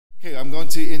Okay, I'm going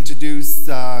to introduce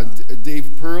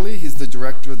Dave Purley. He's the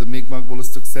director of the Mi'kmaq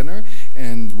Wolastoq Center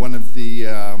and one of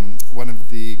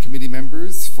the committee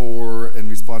members for and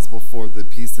responsible for the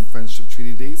Peace and Friendship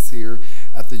Treaty Days here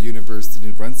at the University of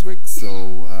New Brunswick.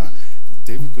 So,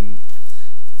 Dave, we can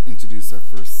introduce our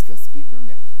first guest speaker.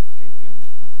 Yeah. Okay.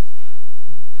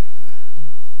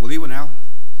 Will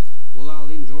Al,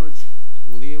 Lynn, George,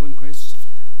 Will and Chris.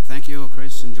 Thank you,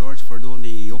 Chris and George, for doing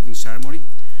the opening ceremony.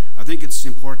 I think it's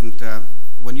important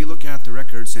when you look at the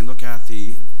records and look at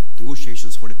the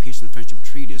negotiations for the Peace and Friendship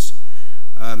Treaties.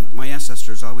 My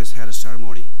ancestors always had a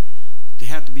ceremony. They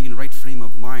had to be in the right frame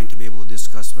of mind to be able to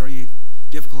discuss very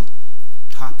difficult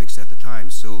topics at the time.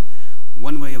 So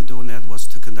one way of doing that was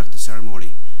to conduct a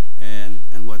ceremony.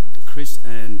 And what Chris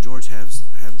and George have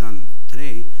done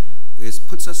today is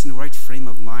puts us in the right frame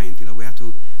of mind. You know, we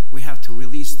have to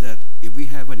release that. If we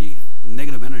have any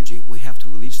negative energy, we have to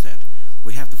release that.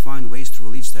 We have to find ways to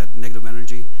release that negative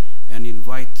energy and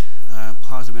invite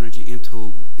positive energy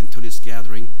into this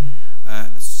gathering.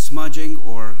 Smudging,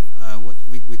 or what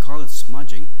we call it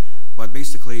smudging, but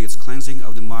basically it's cleansing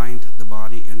of the mind, the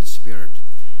body, and the spirit.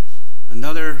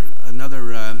 Another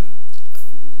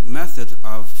method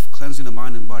of cleansing the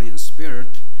mind and body and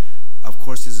spirit, of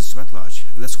course, is the sweat lodge,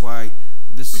 and that's why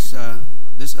this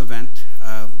event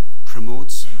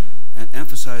promotes and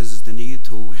emphasizes the need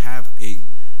to have a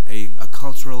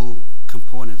cultural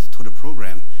component to the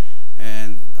program.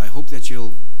 And I hope that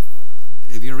you'll,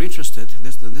 if you're interested,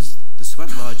 the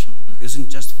Sweat Lodge isn't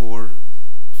just for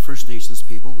First Nations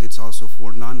people, it's also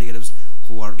for non-natives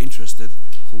who are interested,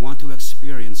 who want to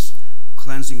experience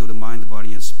cleansing of the mind, the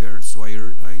body, and spirit. So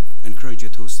I encourage you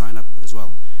to sign up as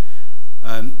well.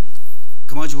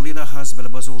 Kamajulida has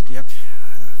Belabazoltiak,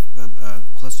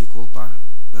 Klasikulpa,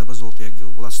 Belabazoltiak,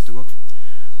 Wolastoq.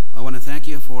 I want to thank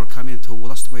you for coming to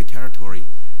Wolastoq territory.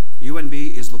 UNB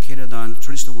is located on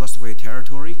traditional Wolastoq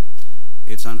territory.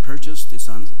 It's unpurchased, it's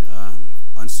on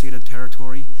unceded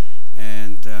territory,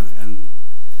 and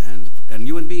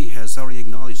UNB has already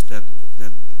acknowledged that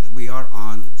we are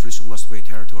on traditional Wolastoq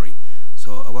territory.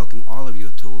 So I welcome all of you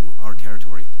to our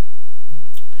territory.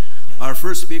 Our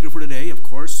first speaker for today, of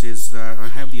course, is I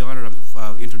have the honor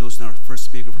of introducing our first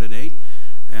speaker for today.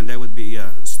 And that would be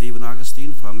Stephen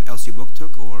Augustine from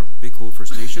Elsipogtog, or Big Hole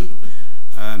First Nation.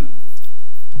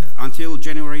 Until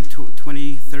January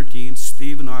 2013,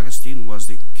 Stephen Augustine was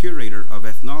the curator of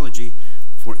ethnology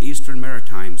for Eastern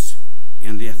Maritimes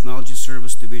in the Ethnology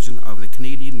Service Division of the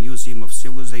Canadian Museum of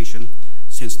Civilization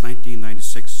since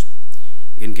 1996,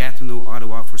 in Gatineau,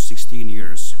 Ottawa, for 16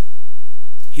 years.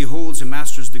 He holds a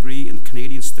master's degree in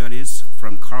Canadian Studies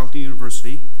from Carleton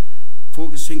University,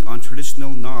 focusing on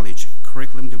traditional knowledge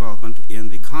curriculum development in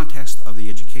the context of the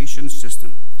education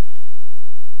system.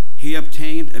 He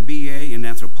obtained a BA in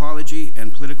anthropology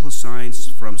and political science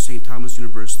from St. Thomas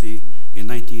University in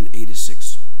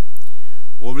 1986.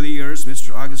 Over the years,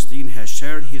 Mr. Augustine has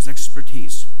shared his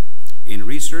expertise in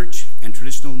research and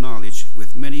traditional knowledge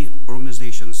with many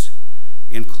organizations,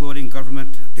 including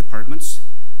government departments,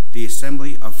 the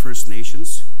Assembly of First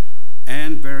Nations,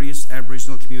 and various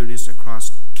Aboriginal communities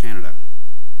across Canada.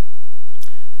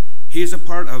 He is a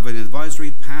part of an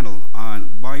advisory panel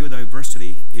on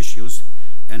biodiversity issues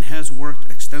and has worked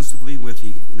extensively with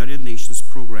the United Nations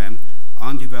Program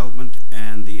on Development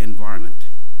and the Environment.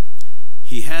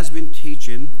 He has been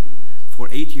teaching for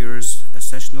 8 years a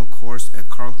sessional course at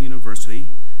Carleton University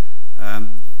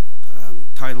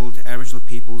titled Aboriginal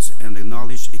Peoples and the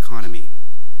Knowledge Economy.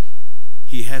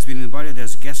 He has been invited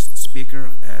as guest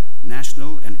speaker at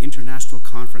national and international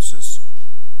conferences.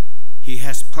 He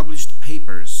has published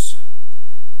papers,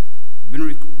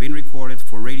 been recorded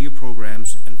for radio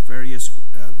programs and various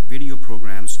video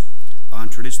programs on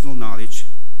traditional knowledge,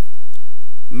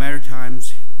 maritime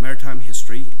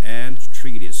history, and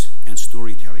treaties and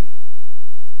storytelling.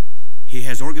 He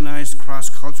has organized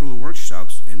cross-cultural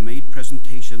workshops and made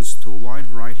presentations to a wide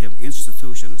variety of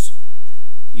institutions,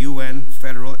 UN,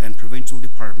 federal and provincial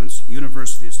departments,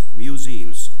 universities,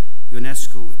 museums,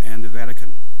 UNESCO, and the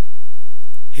Vatican.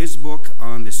 His book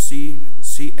on the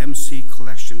CMC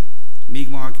collection,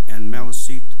 Mi'kmaq and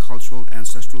Maliseet Cultural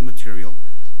Ancestral Material,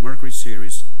 Mercury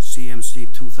Series,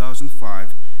 CMC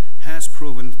 2005, has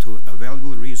proven to be a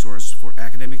valuable resource for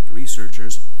academic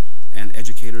researchers and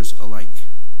educators alike.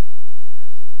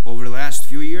 Over the last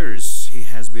few years, he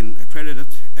has been accredited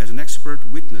as an expert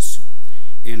witness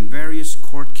in various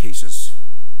court cases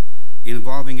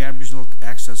involving Aboriginal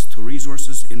access to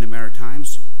resources in the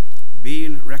Maritimes,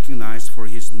 being recognized for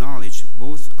his knowledge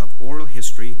both of oral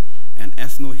history and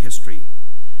ethno-history,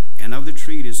 and of the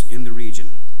treaties in the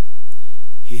region.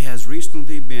 He has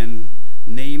recently been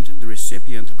named the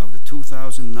recipient of the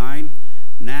 2009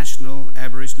 National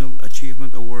Aboriginal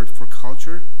Achievement Award for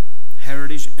Culture,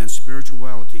 Heritage and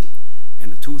Spirituality,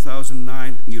 and the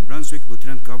 2009 New Brunswick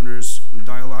Lieutenant Governor's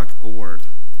Dialogue Award.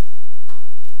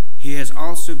 He has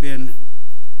also been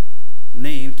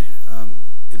named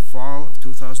in fall of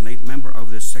 2008 member of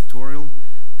the Sectorial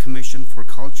Commission for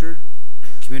Culture,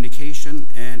 Communication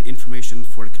and Information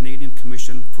for the Canadian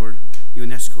Commission for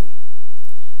UNESCO.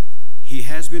 He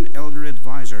has been elder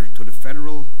advisor to the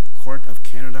Federal Court of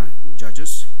Canada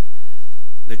judges,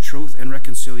 the Truth and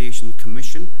Reconciliation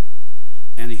Commission,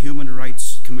 and the Human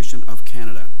Rights Commission of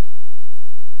Canada.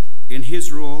 In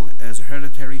his role as a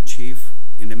hereditary chief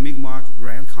in the Mi'kmaq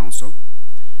Grand Council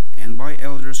and by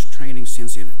elders training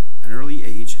since an early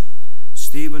age,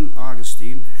 Stephen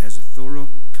Augustine has a thorough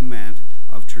command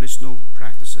of traditional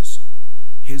practices,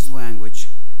 his language,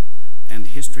 and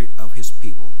history of his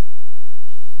people.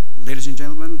 Ladies and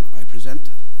gentlemen, I present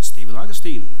Stephen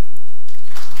Augustine.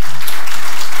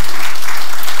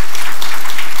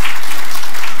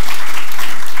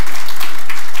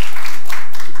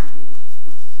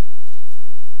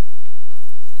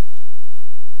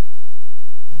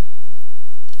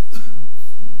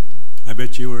 I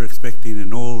bet you were expecting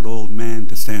an old man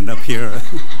to stand up here.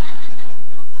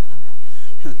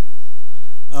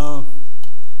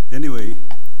 Anyway,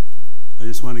 I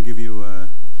just want to give you a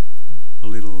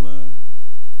little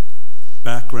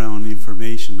background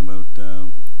information about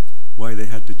why they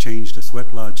had to change the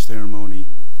sweat lodge ceremony.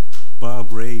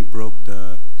 Bob Ray broke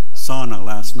the sauna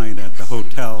last night at the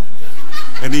hotel,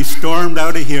 and he stormed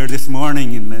out of here this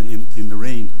morning in the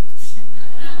rain.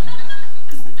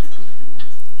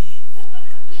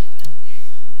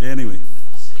 Anyway,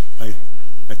 I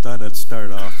thought I'd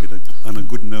start off on a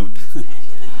good note.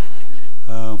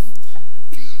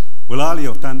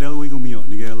 Walalio tandel wigumio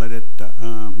nige ladet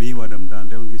mi wadam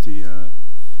tandel gisi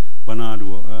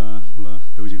banadu la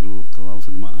tawjiglu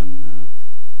kalalsudma an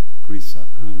Chris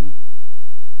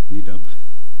Nidab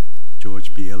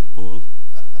George B.L. Paul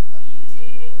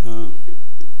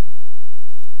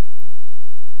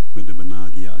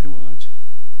Medabanagi I watch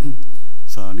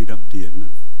sa Nidab Tiagna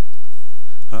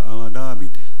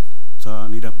David sa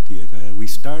Nidab Tiag. We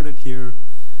started here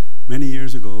many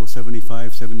years ago,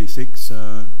 75, 76,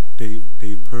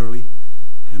 Dave Purley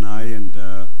and I,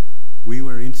 and we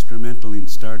were instrumental in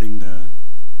starting the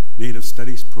Native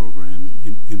Studies program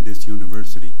in this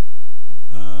university,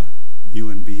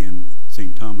 UNB and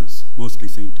St. Thomas, mostly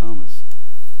St. Thomas.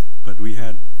 But we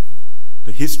had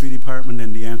the history department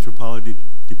and the anthropology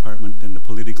department and the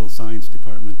political science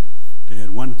department. They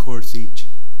had one course each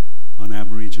on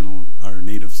Aboriginal or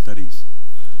Native Studies.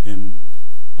 And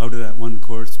out of that one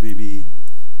course, maybe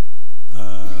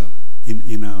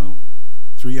in a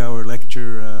 3-hour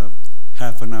lecture,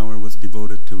 half an hour was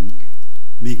devoted to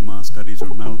Mi'kmaq studies or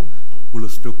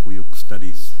Wolastoqiyik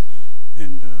studies.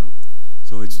 And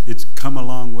so it's come a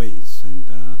long ways, and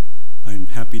I'm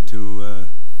happy to,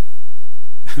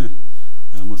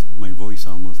 my voice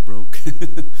almost broke.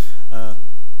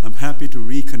 I'm happy to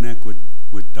reconnect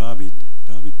with David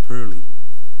Purley,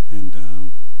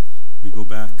 and we go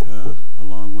back a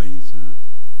long ways.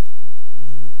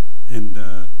 And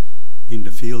in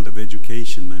the field of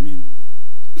education, I mean,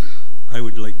 I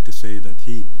would like to say that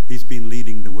he's been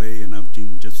leading the way, and I've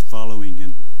been just following,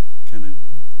 and kind of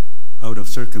out of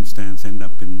circumstance end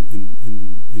up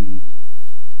in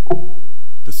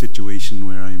the situation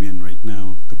where I'm in right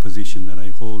now, the position that I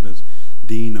hold as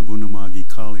Dean of Unama'ki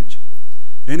College.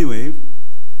 Anyway,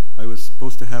 I was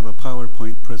supposed to have a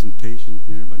PowerPoint presentation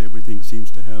here, but everything seems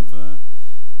to have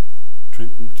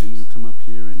Trenton, can you come up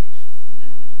here and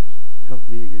help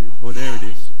me again? Oh, there it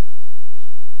is.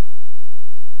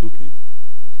 Okay.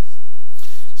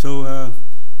 So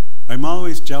I'm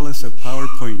always jealous of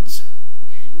PowerPoints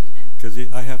because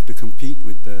I have to compete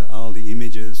with all the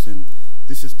images, and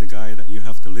this is the guy that you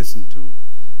have to listen to.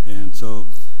 And so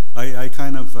I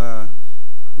kind of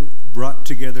brought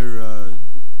together,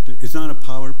 it's not a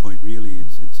PowerPoint really,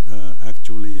 it's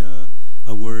actually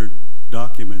a Word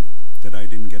document that I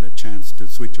didn't get a chance to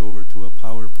switch over to a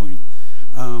PowerPoint.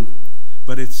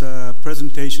 But it's a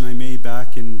presentation I made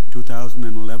back in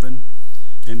 2011,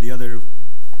 and the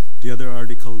other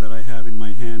article that I have in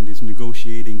my hand is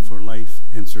Negotiating for Life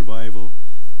and Survival,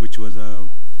 which was a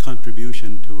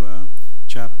contribution to a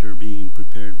chapter being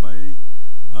prepared by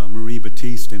Marie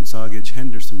Batiste and Saugage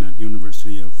Henderson at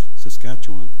University of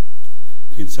Saskatchewan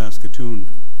in Saskatoon.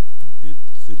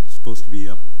 It's supposed to be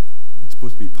up. It's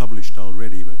supposed to be published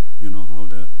already, but you know how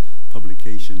the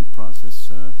publication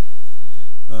process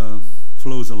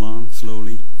flows along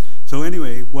slowly. So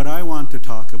anyway, what I want to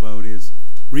talk about is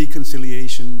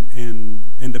reconciliation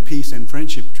and the peace and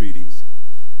friendship treaties.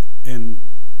 And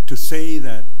to say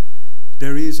that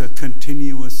there is a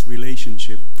continuous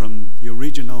relationship from the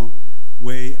original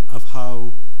way of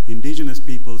how indigenous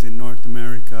peoples in North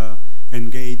America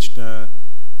engaged the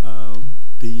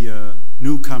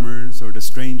newcomers or the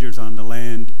strangers on the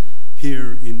land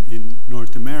here in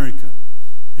North America,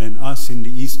 and us in the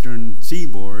eastern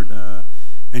seaboard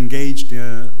engaged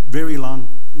very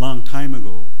long time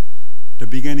ago. The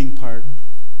beginning part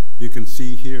you can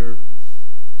see here,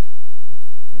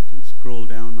 if I can scroll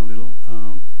down a little.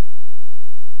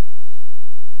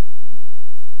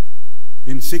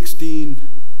 In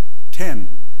 1610,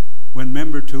 when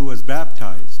Member 2 was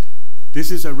baptized,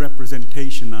 this is a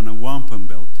representation on a wampum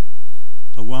belt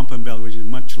which is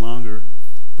much longer.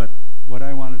 But what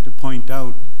I wanted to point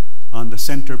out on the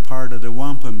center part of the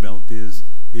wampum belt is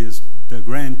the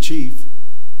Grand Chief.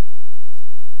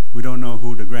 We don't know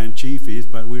who the Grand Chief is,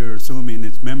 but we're assuming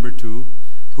it's Member 2,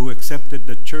 who accepted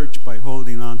the church by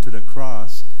holding on to the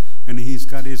cross, and he's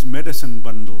got his medicine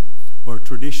bundle, or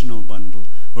traditional bundle,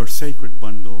 or sacred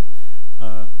bundle,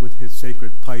 with his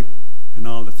sacred pipe and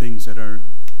all the things that are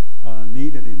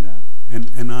needed in that.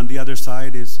 And on the other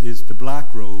side is the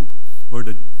black robe, or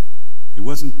it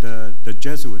wasn't the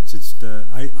Jesuits,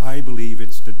 I believe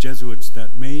it's the Jesuits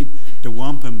that made the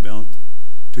wampum belt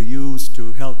to use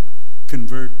to help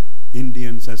convert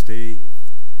Indians as they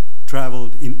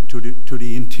traveled to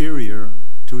the interior,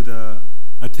 to the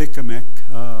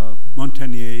Atikamekw,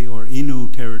 Montagnais or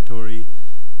Innu territory,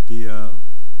 the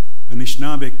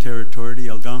Anishinaabeg territory, the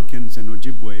Algonquins and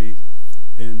Ojibwe,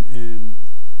 and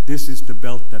this is the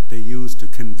belt that they used to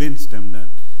convince them that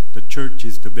the church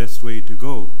is the best way to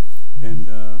go. And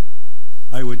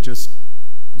I would just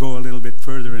go a little bit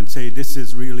further and say this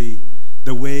is really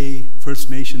the way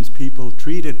First Nations people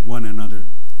treated one another.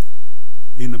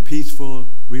 In a peaceful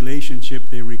relationship,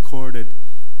 they recorded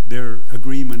their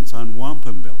agreements on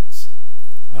wampum belts.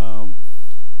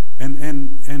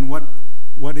 And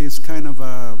what is kind of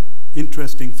a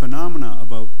interesting phenomena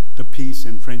about the peace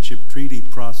and friendship treaty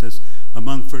process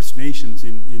among First Nations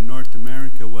in North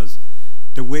America was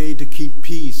the way to keep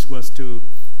peace was to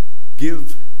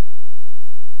give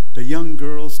the young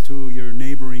girls to your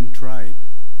neighboring tribe.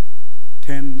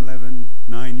 10, 11,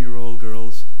 9-year-old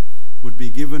girls would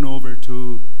be given over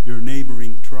to your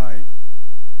neighboring tribe.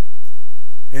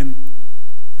 And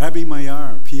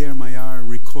Pierre Maillard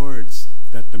records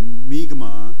that the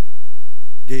Mi'kmaq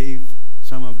gave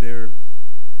some of their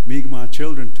Mi'kmaq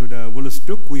children to the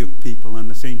Wolastoqiyik people on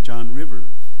the St. John River.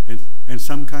 And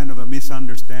some kind of a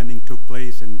misunderstanding took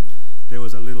place, and there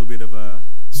was a little bit of a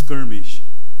skirmish.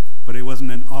 But it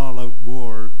wasn't an all-out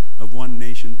war of one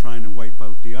nation trying to wipe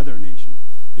out the other nation.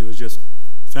 It was just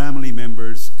family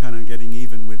members kind of getting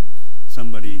even with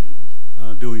somebody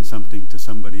doing something to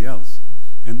somebody else.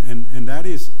 And that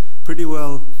is pretty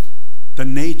well the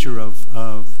nature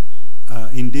of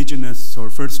indigenous or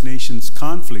First Nations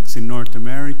conflicts in North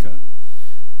America.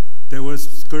 There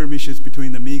was skirmishes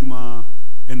between the Mi'kmaq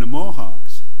and the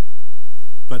Mohawks,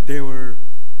 but there were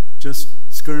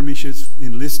just skirmishes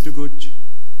in Listuguj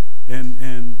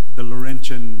and the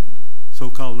Laurentian,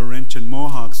 so-called Laurentian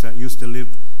Mohawks that used to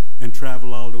live and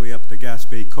travel all the way up the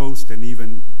Gaspé coast, and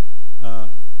even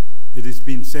it has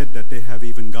been said that they have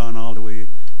even gone all the way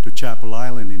to Chapel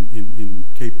Island in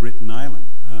Cape Breton Island.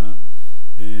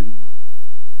 And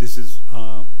this is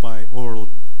by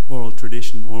oral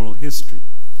tradition, oral history.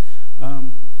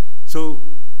 So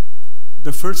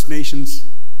the First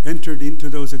Nations entered into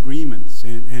those agreements,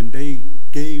 and they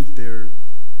gave their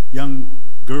young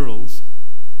girls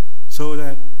so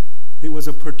that it was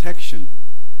a protection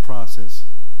process.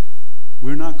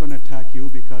 We're not going to attack you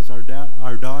because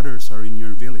our daughters are in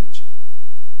your village.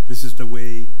 This is the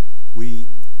way we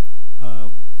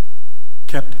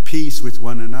kept peace with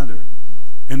one another.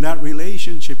 And that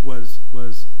relationship was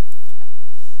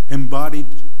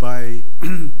embodied by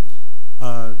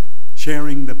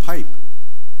sharing the pipe,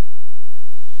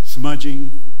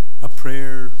 smudging a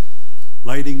prayer,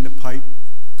 lighting the pipe,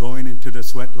 going into the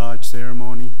sweat lodge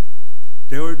ceremony.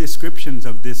 There were descriptions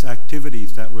of these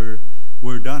activities that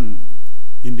were done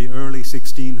in the early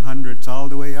 1600s all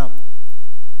the way up.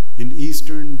 In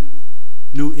eastern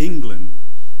New England,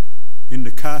 in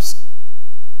the Casco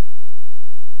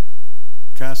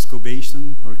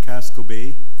Basin or Casco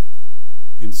Bay,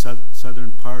 in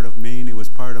southern part of Maine. It was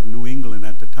part of New England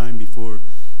at the time before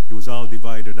it was all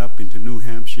divided up into New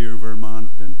Hampshire,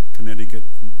 Vermont, and Connecticut,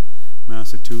 and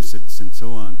Massachusetts, and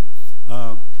so on.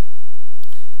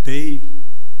 They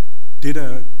did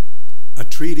a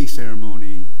treaty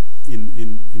ceremony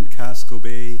in Casco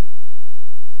Bay.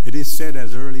 It is said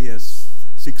as early as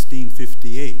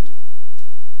 1658.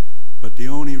 But the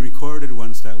only recorded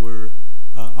ones that were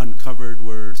uncovered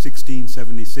were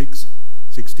 1676,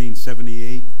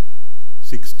 1678,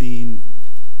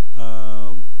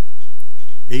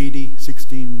 1680,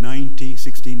 1690,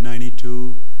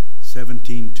 1692,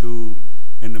 1702,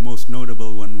 and the most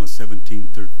notable one was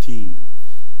 1713.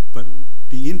 But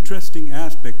the interesting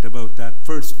aspect about that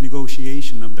first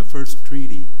negotiation of the first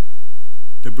treaty,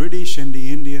 the British and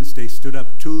the Indians, they stood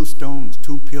up two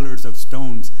pillars of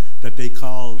stones that they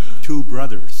call two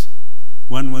brothers.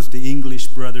 One was the English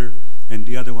brother and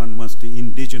the other one was the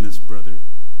indigenous brother.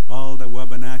 All the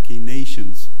Wabanaki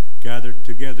nations gathered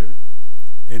together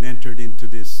and entered into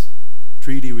this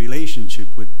treaty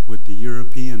relationship with the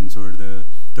Europeans or the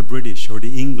British or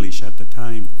the English at the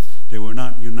time. They were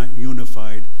not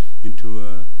unified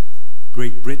into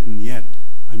Great Britain yet.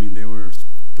 I mean, they were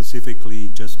specifically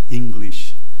just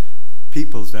English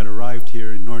peoples that arrived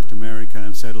here in North America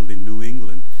and settled in New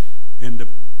England. And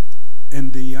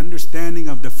the understanding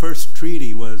of the first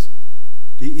treaty was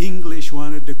the English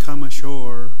wanted to come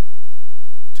ashore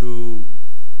to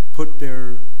put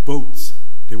their boats.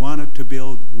 They wanted to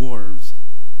build wharves,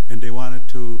 and they wanted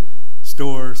to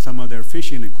store some of their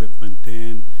fishing equipment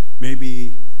and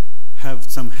maybe have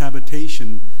some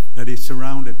habitation that is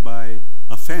surrounded by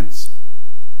a fence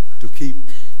to keep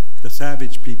the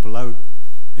savage people out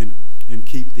and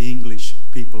keep the English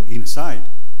people inside.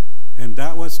 And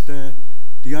that was the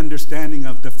understanding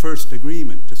of the first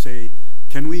agreement, to say,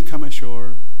 can we come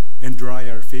ashore and dry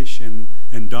our fish and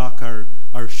dock our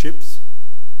ships?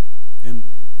 And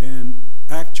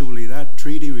actually that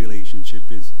treaty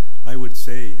relationship is, I would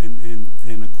say,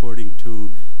 and according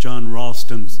to John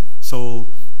Ralston's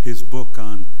Soul, his book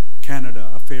on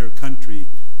Canada, A Fair Country,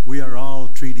 we are all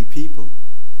treaty people.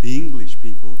 The English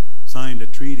people signed a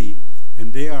treaty,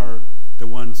 and they are the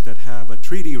ones that have a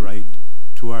treaty right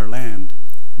to our land,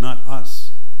 not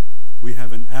us. We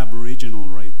have an aboriginal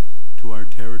right to our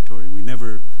territory. We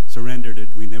never surrendered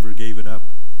it. We never gave it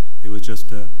up. It was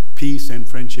just peace and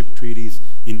friendship treaties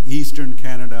in eastern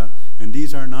Canada, and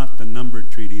these are not the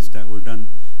numbered treaties that were done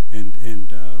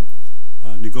and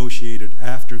negotiated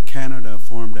after Canada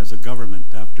formed as a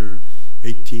government after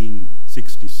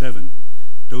 1867.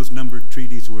 Those numbered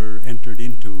treaties were entered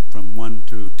into from 1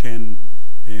 to 10,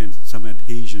 and some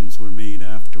adhesions were made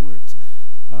afterwards.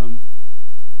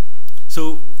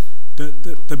 So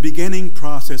the beginning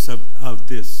process of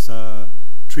this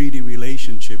treaty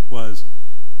relationship was,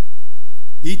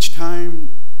 each time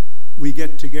we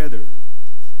get together,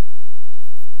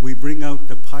 we bring out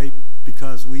the pipe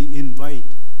because we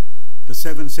invite the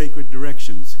 7 sacred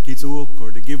directions, Gizulk,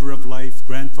 or the giver of life,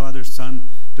 grandfather, son,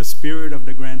 the spirit of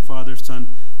the grandfather, son,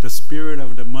 the spirit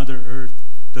of the mother earth,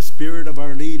 the spirit of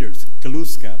our leaders,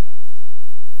 Galuskabi,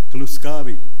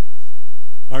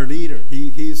 our leader.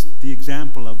 He's the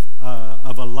example of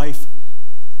a life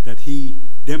that he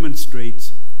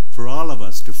demonstrates for all of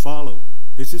us to follow.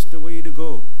 This is the way to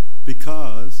go,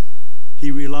 because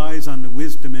he relies on the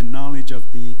wisdom and knowledge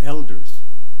of the elders,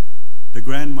 the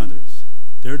grandmothers.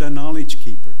 They're the knowledge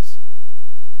keepers.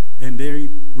 And they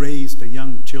raise the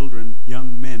young children,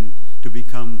 young men, to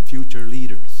become future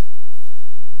leaders.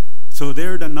 So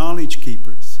they're the knowledge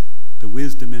keepers, the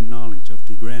wisdom and knowledge of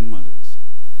the grandmothers.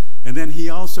 And then he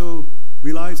also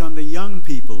relies on the young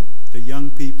people. The young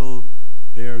people,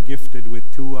 they are gifted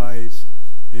with 2 eyes.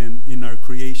 And in our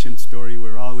creation story,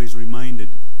 we're always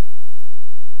reminded,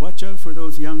 watch out for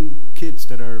those young kids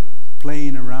that are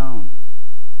playing around.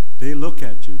 They look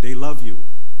at you, they love you,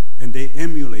 and they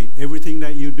emulate everything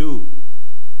that you do.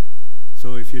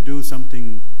 So if you do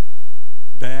something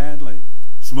bad, like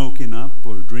smoking up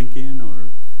or drinking or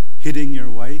hitting your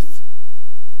wife,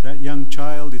 that young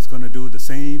child is going to do the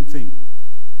same thing.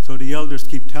 So the elders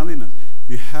keep telling us,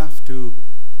 you have to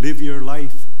live your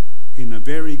life in a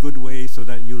very good way so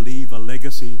that you leave a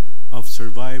legacy of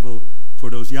survival for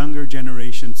those younger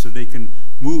generations, so they can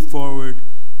move forward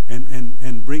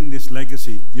and bring this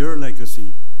legacy, your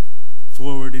legacy,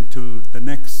 forward into the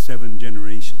next 7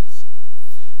 generations.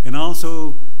 And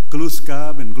also,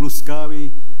 Gluskab and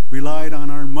Gluskabi relied on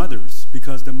our mothers,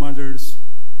 because the mothers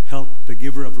helped the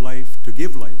giver of life to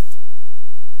give life.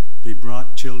 They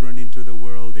brought children into the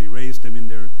world, they raised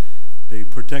them they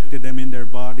protected them in their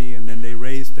body, and then they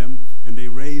raised them, and they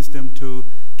raised them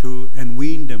and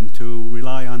weaned them to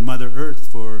rely on Mother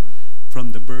Earth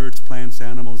from the birds, plants,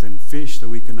 animals, and fish, so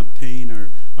we can obtain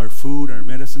our food, our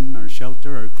medicine, our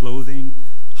shelter, our clothing,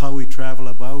 how we travel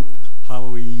about, how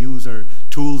we use our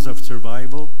tools of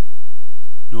survival.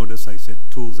 Notice I said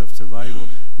tools of survival,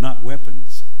 not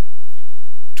weapons.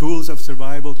 Tools of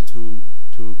survival to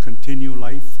continue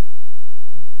life.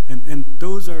 And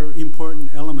those are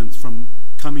important elements from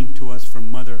coming to us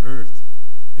from Mother Earth.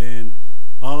 And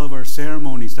all of our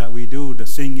ceremonies that we do, the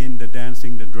singing, the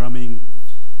dancing, the drumming,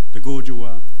 the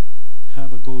gojuwa,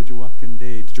 have a gojuwakin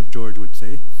day, George would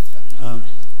say.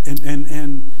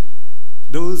 And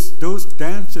those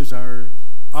dances are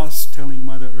us telling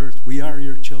Mother Earth, we are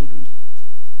your children.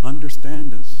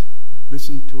 Understand us.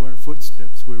 Listen to our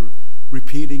footsteps. We're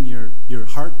repeating your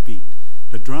heartbeat.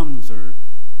 The drums are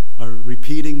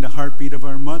repeating the heartbeat of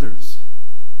our mothers,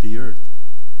 the earth,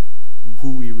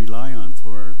 who we rely on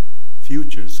for our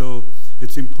future. So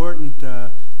it's important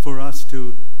for us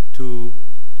to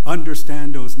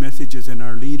understand those messages, and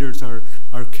our leaders are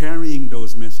carrying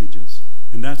those messages.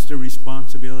 And that's the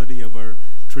responsibility of our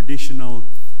traditional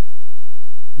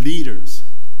leaders,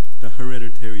 the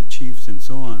hereditary chiefs and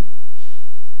so on.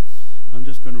 I'm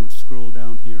just going to scroll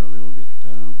down here a little bit.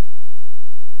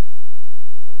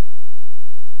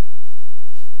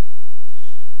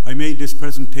 I made this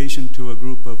presentation to a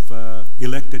group of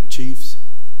elected chiefs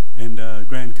and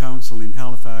Grand Council in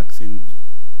Halifax in,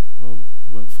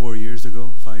 about 5 years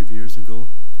ago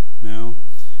now.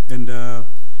 And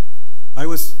I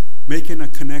was making a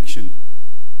connection,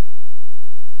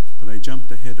 but I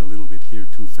jumped ahead a little bit here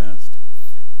too fast.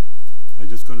 I'm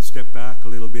just going to step back a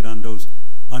little bit on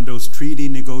those treaty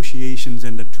negotiations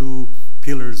and the 2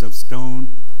 pillars of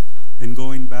stone, and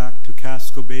going back to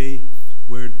Casco Bay,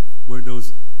 where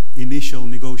those initial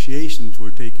negotiations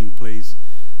were taking place.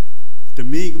 The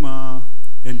Mi'kmaq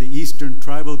and the Eastern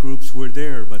tribal groups were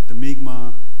there, but the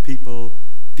Mi'kmaq people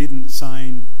didn't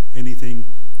sign anything.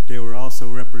 They were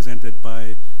also represented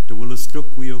by the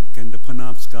Wolastoqiyik and the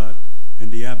Penobscot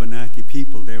and the Abenaki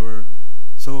people. They were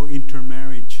so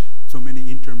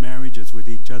many intermarriages with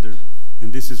each other.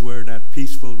 And this is where that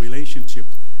peaceful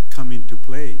relationships come into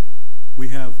play. We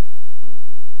have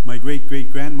my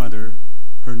great-great-grandmother,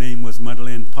 her name was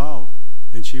Madeleine Paul,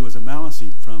 and she was a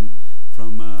Maliseet from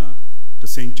the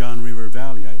St. John River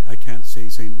Valley. I can't say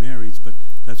St. Mary's, but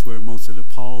that's where most of the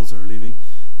Pauls are living,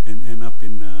 and up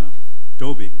in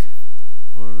Dobik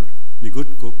or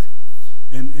Nigutkuk.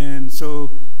 And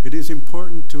so it is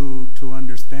important to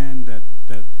understand that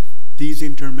these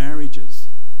intermarriages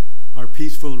are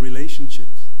peaceful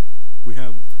relationships. We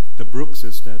have the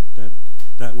Brookses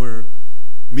that were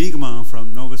Mi'kmaq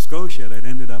from Nova Scotia that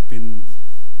ended up in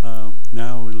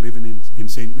now living in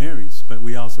St. Mary's, but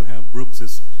we also have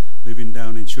Brookses living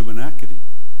down in Shubenacadie.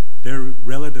 They're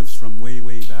relatives from way,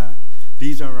 way back.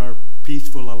 These are our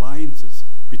peaceful alliances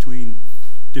between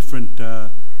different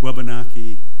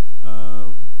Wabanaki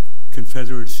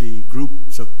Confederacy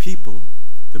groups of people,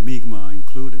 the Mi'kmaq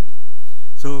included.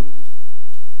 So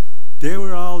they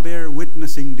were all there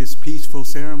witnessing this peaceful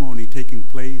ceremony taking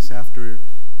place after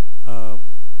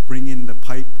bringing the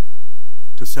pipe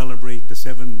to celebrate the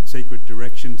 7 sacred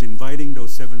directions, inviting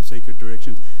those 7 sacred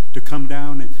directions to come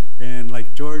down and,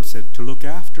 like George said, to look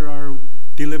after our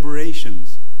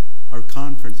deliberations, our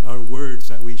conference, our words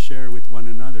that we share with one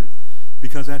another.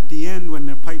 Because at the end, when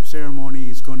the pipe ceremony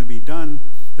is going to be done,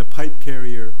 the pipe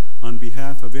carrier, on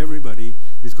behalf of everybody,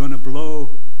 is going to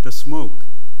blow the smoke,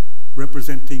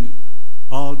 representing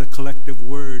all the collective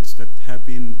words that have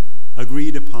been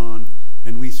agreed upon,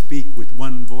 and we speak with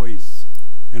one voice,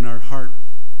 and our heart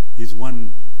is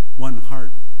one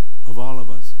heart of all of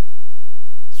us.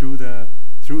 Through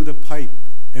the pipe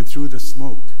and through the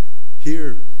smoke,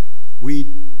 here we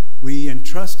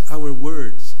entrust our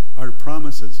words, our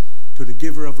promises, to the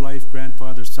giver of life,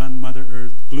 Grandfather, Son, Mother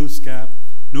Earth, Gluskap,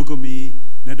 Nugumi,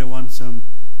 Nedawansam,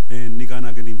 and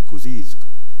Niganaganim Kuzisk,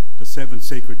 the 7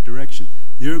 sacred directions.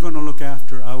 You're going to look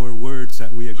after our words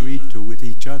that we agreed to with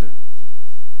each other.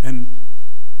 And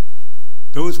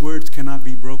those words cannot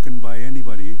be broken by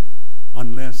anybody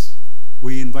unless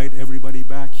we invite everybody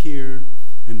back here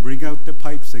and bring out the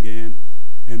pipes again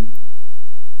and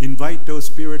invite those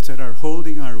spirits that are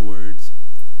holding our words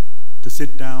to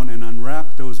sit down and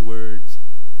unwrap those words,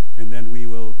 and then we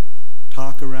will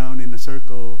talk around in a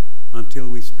circle until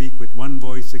we speak with one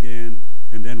voice again,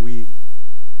 and then we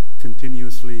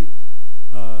continuously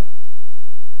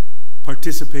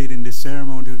participate in this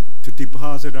ceremony to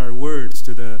deposit our words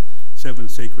to the 7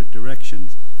 sacred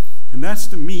directions. And that's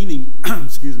the meaning,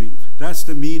 excuse me, that's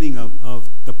the meaning of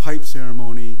the pipe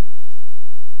ceremony.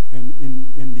 And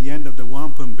in the end of the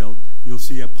wampum belt, you'll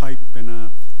see a pipe and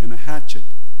a hatchet.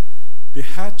 The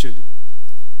hatchet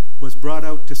was brought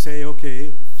out to say,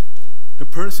 okay, the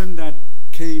person that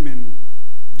came and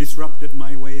disrupted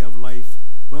my way of life,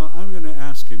 well, I'm going to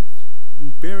ask him,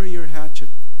 bury your hatchet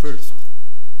first,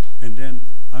 and then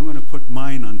I'm going to put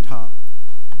mine on top.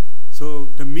 So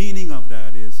the meaning of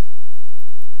that is,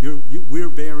 we're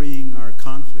burying our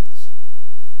conflicts.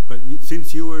 But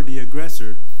since you were the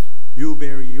aggressor, you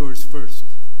bury yours first.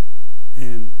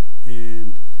 And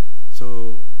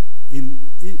so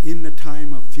in the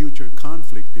time of future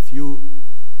conflict, if you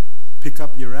pick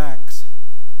up your axe,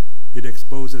 it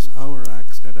exposes our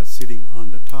axe that is sitting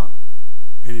on the top.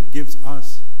 And it gives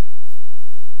us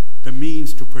the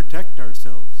means to protect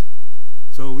ourselves.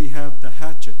 So we have the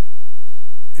hatchet.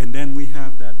 And then we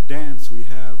have that dance we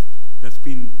have that's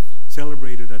been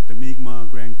celebrated at the Mi'kmaq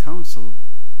Grand Council,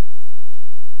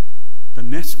 the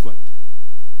Nesquat.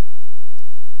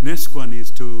 Nesquan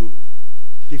is to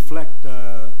deflect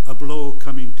a blow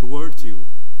coming towards you.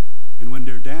 And when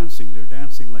they're dancing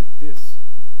like this,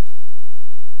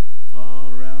 all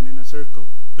around in a circle,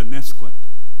 the Nesquat.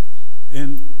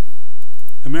 And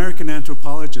American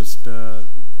anthropologists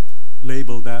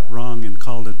labeled that wrong and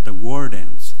called it the war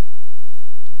dance.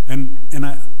 And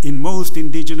in most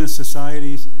indigenous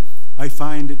societies, I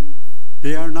find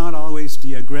they are not always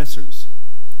the aggressors.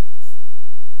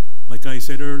 Like I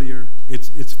said earlier,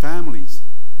 it's families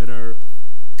that are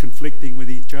conflicting with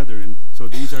each other, and so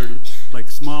these are like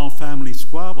small family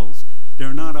squabbles.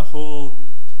 They're not a whole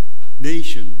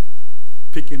nation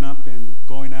picking up and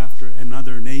going after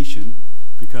another nation,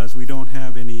 because we don't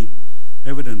have any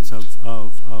evidence of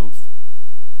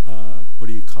what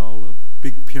do you call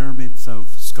big pyramids of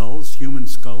skulls, human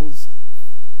skulls,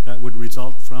 that would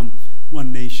result from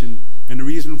one nation. And the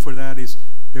reason for that is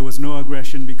there was no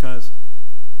aggression, because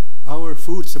our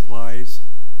food supplies,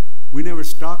 we never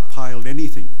stockpiled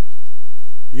anything.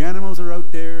 The animals are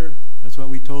out there. That's what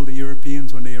we told the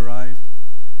Europeans when they arrived.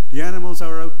 The animals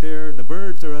are out there, the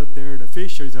birds are out there, the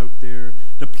fish is out there,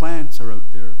 the plants are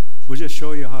out there. We'll just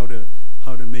show you how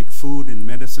to make food and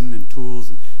medicine and tools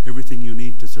and everything you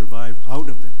need to survive out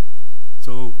of them.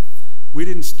 So we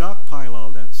didn't stockpile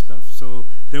all that stuff. So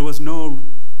there was no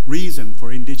reason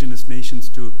for indigenous nations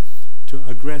to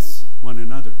aggress one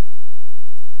another.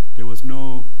 There was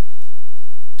no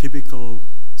typical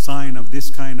sign of this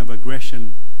kind of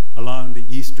aggression along the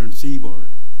eastern seaboard.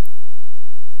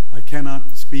 I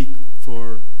cannot speak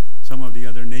for some of the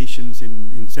other nations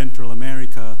in Central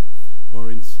America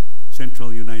or in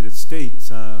central United States,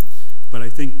 but I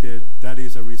think that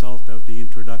is a result of the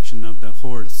introduction of the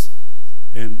horse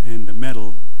and the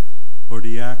metal, or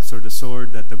the axe or the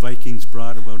sword that the Vikings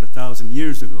brought about 1,000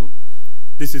 years ago.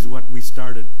 This is what we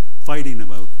started fighting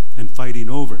about and fighting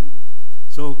over.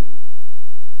 So,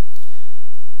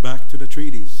 back to the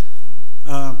treaties.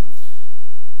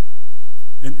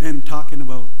 And talking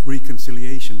about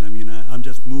reconciliation, I mean, I'm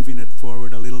just moving it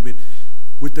forward a little bit.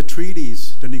 With the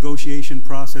treaties, the negotiation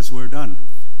process were done.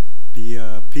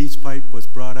 The peace pipe was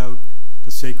brought out,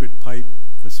 the sacred pipe,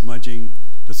 the smudging,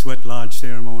 the sweat lodge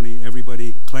ceremony,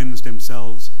 everybody cleansed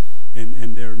themselves,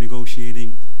 and they're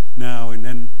negotiating now. And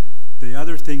then the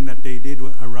other thing that they did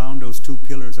around those two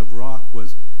pillars of rock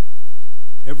was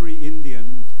every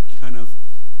Indian kind of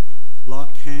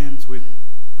locked hands with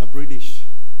a British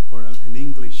or an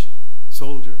English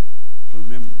soldier or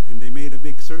member, and they made a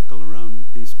big circle around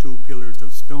these two pillars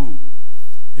of stone.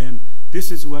 And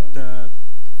this is what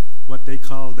they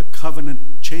call the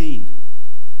covenant chain.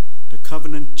 The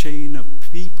covenant chain of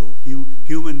people,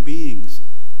 human beings,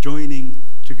 joining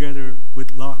together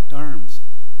with locked arms.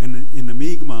 And in the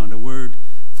Mi'kmaq, the word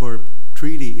for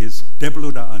treaty is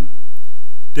debluda'an.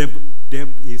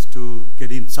 Deb is to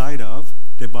get inside of,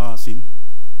 debasin.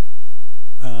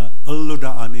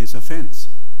 Uluda'an is a fence,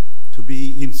 to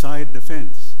be inside the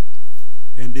fence.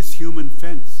 And this human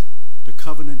fence, the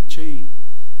covenant chain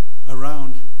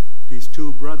around these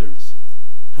two brothers,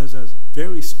 has a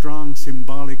very strong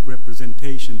symbolic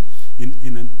representation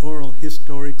in an oral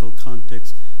historical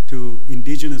context to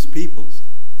indigenous peoples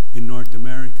in North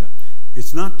America.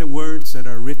 It's not the words that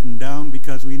are written down,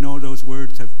 because we know those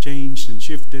words have changed and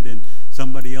shifted, and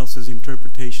somebody else's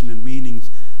interpretation and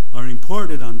meanings are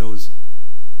imported on those.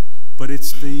 But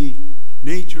it's the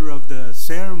nature of the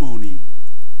ceremony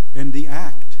and the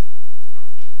act,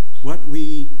 what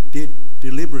we did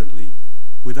deliberately,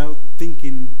 without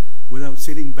thinking, without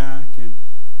sitting back and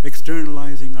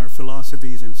externalizing our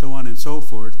philosophies and so on and so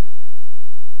forth.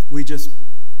 We just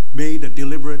made a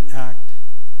deliberate act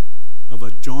of a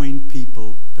joined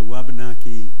people, the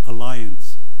Wabanaki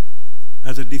Alliance,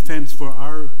 as a defense for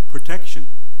our protection.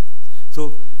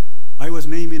 So I was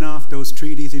naming off those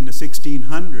treaties in the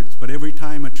 1600s, but every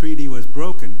time a treaty was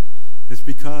broken, it's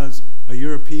because a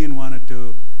European wanted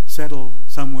to settle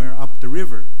somewhere up the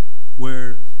river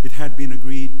where it had been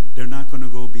agreed they're not going to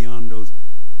go beyond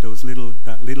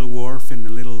that little wharf and the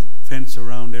little fence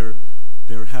around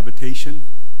their habitation,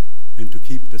 and to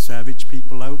keep the savage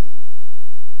people out.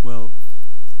 Well,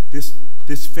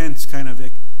 this fence kind of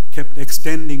kept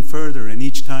extending further, and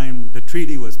each time the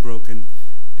treaty was broken,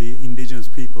 the indigenous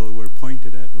people were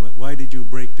pointed at. Why did you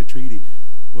break the treaty?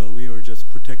 Well, we were just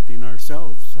protecting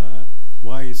ourselves.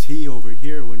 Why is he over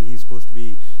here when he's supposed to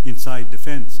be inside the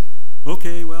fence?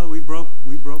 Okay, well, we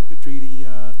broke the treaty.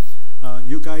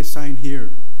 You guys sign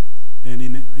here. And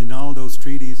in all those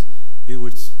treaties, it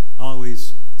would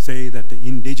always say that the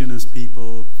indigenous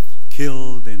people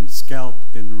killed and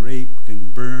scalped and raped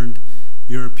and burned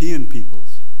European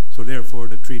peoples. So therefore,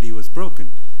 the treaty was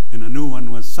broken, and a new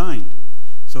one was signed.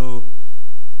 So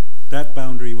that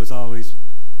boundary was always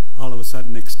all of a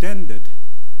sudden extended,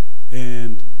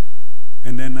 and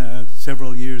then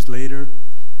several years later,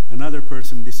 another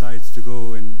person decides to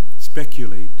go and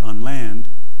speculate on land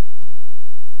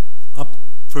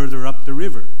further up the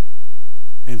river,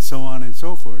 and so on and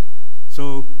so forth.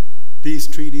 So these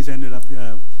treaties ended up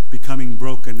becoming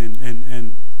broken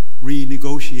and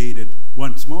renegotiated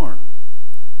once more.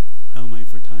 How am I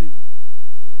for time?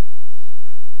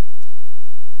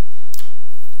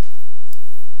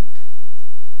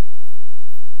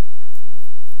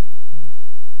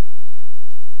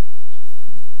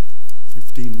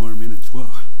 More minutes. Whoa.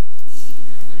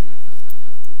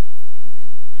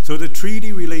 So the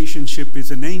treaty relationship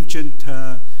is an ancient.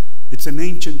 It's an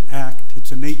ancient act.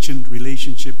 It's an ancient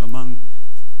relationship among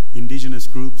indigenous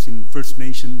groups in First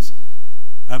Nations,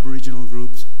 Aboriginal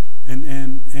groups, and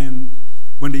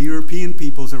when the European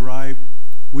peoples arrived,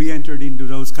 we entered into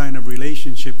those kind of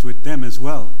relationships with them as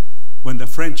well. When the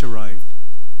French arrived,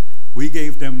 we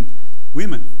gave them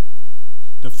women.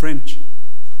 The French.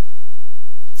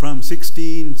 From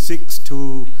 1606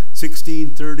 to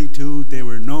 1632, there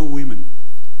were no women,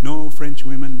 no French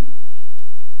women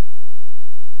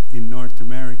in North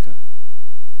America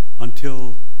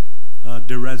until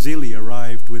de Razilly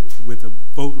arrived with a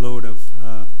boatload of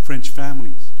French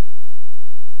families.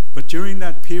 But during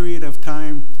that period of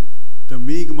time, the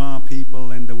Mi'kmaq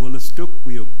people and the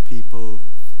Wolastoqiyik people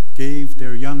gave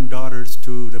their young daughters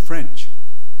to the French.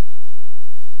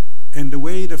 And the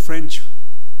way the French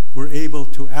were able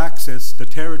to access the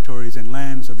territories and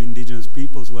lands of indigenous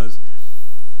peoples was,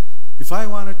 if I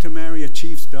wanted to marry a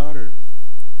chief's daughter,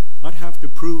 I'd have to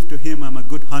prove to him I'm a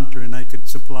good hunter and I could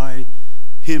supply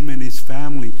him and his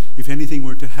family. If anything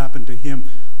were to happen to him,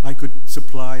 I could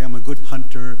supply, I'm a good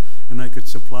hunter, and I could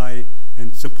supply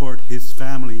and support his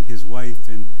family, his wife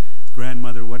and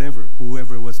grandmother, whatever,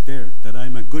 whoever was there, that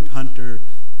I'm a good hunter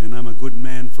and I'm a good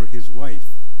man for his wife.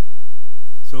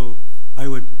 So I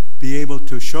would be able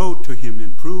to show to him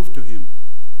and prove to him.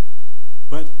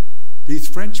 But these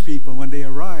French people, when they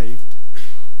arrived,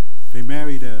 they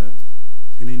married an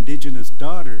indigenous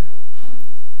daughter,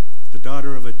 the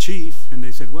daughter of a chief, and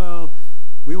they said, well,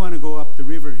 we want to go up the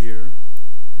river here.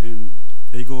 And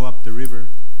they go up the river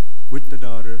with the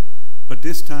daughter, but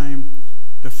this time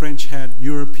the French had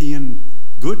European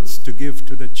goods to give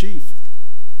to the chief.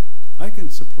 I can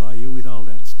supply you with all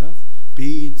that stuff,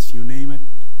 beads, you name it,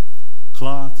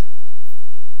 cloth,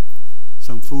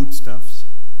 some foodstuffs.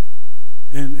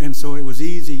 And so it was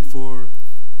easy for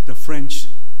the French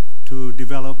to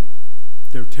develop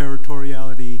their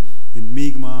territoriality in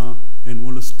Mi'kmaq and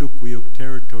Wolastoqiyik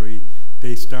territory.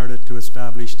 They started to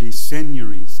establish these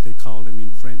seigneuries, they called them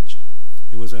in French.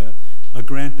 It was a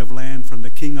grant of land from the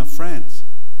King of France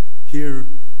here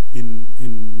in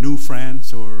New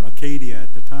France or Acadia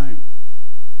at the time.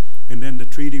 And then the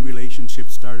treaty relationship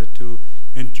started to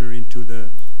enter into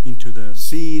the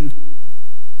scene.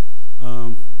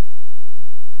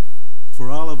 For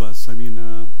all of us, I mean,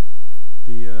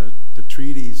 the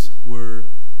treaties were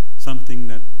something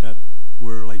that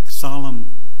were like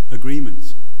solemn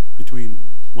agreements between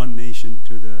one nation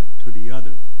to the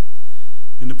other.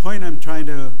 And the point I'm trying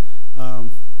to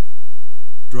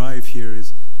drive here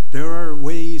is there are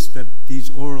ways that these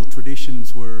oral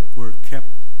traditions were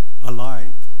kept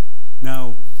alive.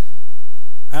 Now,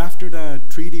 after the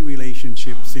treaty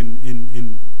relationships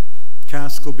in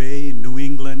Casco Bay in New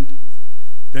England,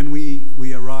 then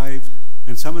we arrived,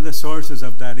 and some of the sources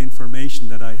of that information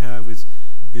that I have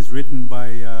is written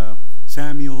by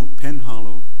Samuel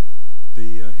Penhallow,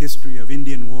 the history of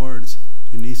Indian wars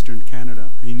in eastern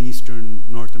Canada, in eastern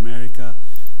North America,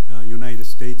 United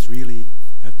States really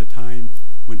at the time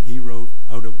when he wrote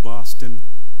out of Boston,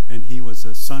 and he was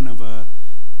a son of a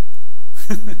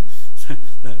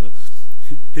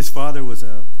his father was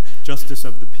a justice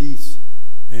of the peace,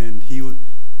 and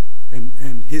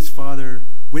his father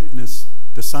witnessed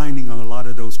the signing of a lot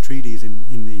of those treaties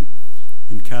in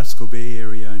Casco Bay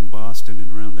area in Boston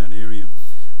and around that area.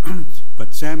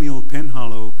 But Samuel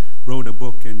Penhallow wrote a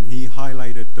book, and he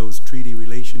highlighted those treaty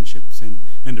relationships and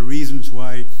the reasons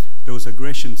why those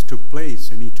aggressions took place.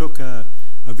 And he took a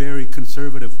very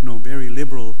conservative, no, very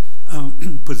liberal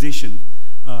position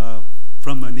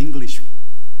from an English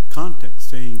context,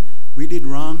 saying we did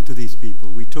wrong to these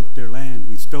people. We took their land,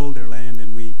 we stole their land,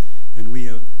 and we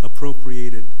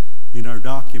appropriated in our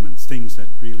documents things that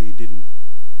really didn't,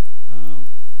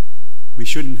 we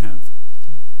shouldn't have.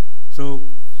 So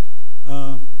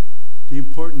the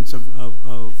importance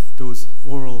of those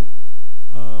oral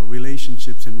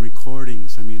relationships and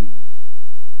recordings. I mean,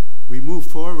 we move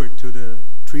forward to the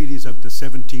treaties of the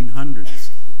 1700s.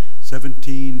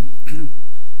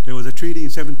 There was a treaty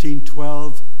in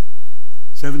 1712,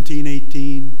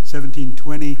 1718,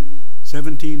 1720,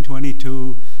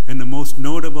 1722, and the most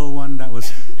notable one that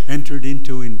was entered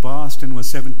into in Boston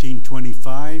was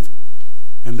 1725,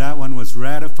 and that one was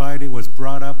ratified. It was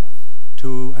brought up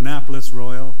to Annapolis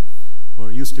Royal,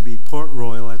 or it used to be Port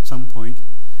Royal at some point,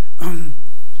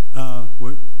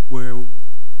 where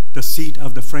the seat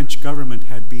of the French government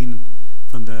had been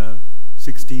from the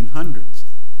 1600s.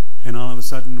 And all of a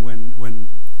sudden, when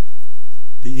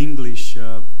the English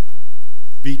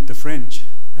beat the French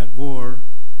at war,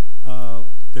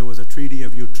 there was a Treaty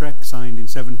of Utrecht signed in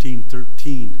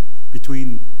 1713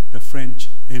 between the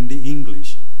French and the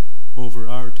English over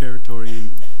our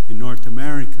territory in North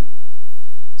America.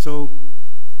 So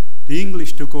the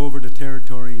English took over the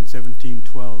territory in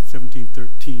 1712,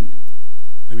 1713.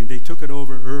 I mean, they took it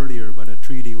over earlier, but a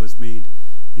treaty was made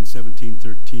in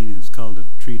 1713. It's called the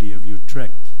Treaty of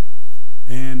Utrecht.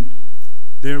 And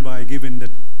thereby given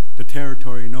the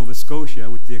territory of Nova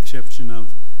Scotia, with the exception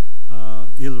of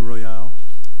Ile Royale,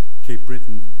 Cape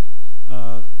Breton.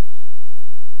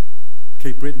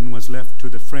 Cape Breton was left to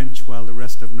the French, while the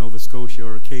rest of Nova Scotia,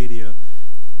 or Acadia,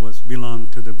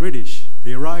 belonged to the British.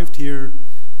 They arrived here,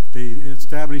 they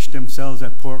established themselves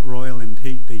at Port Royal, and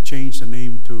they changed the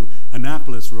name to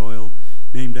Annapolis Royal,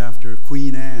 named after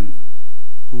Queen Anne,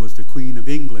 who was the Queen of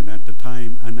England at the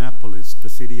time, Annapolis, the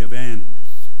city of Anne.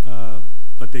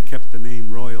 But they kept the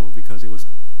name Royal because it was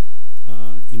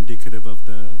indicative of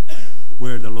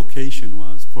where the location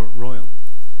was, Port Royal.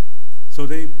 So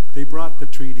they brought the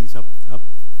treaties up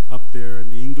there,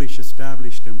 and the English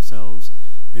established themselves,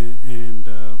 and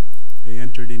they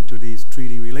entered into these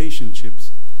treaty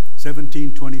relationships.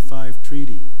 1725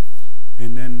 treaty,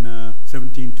 and then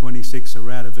 1726 a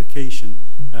ratification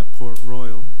at Port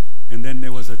Royal. And then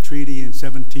there was a treaty in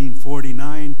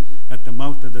 1749 at the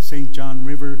mouth of the St. John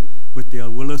River with the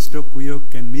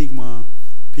Wolastoqiyik and Mi'kmaq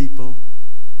people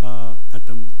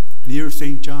near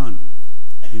St. John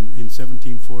in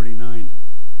 1749.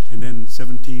 And then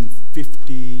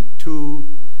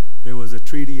 1752 there was a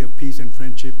treaty of peace and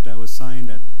friendship that was signed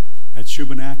at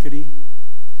Shubenacadie.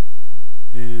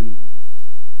 And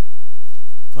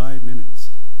 5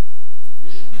 minutes.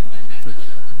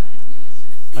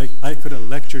 I could have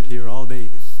lectured here all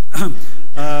day.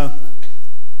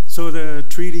 So the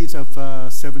treaties of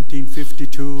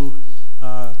 1752,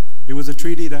 it was a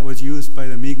treaty that was used by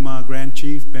the Mi'kmaq Grand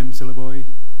Chief, Ben Sillaboy,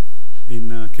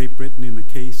 in Cape Breton in a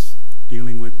case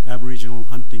dealing with Aboriginal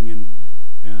hunting and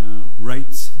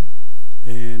rights.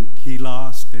 And he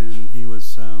lost, and he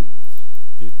was,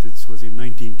 this was in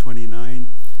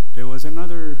 1929. There was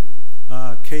another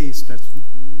case that's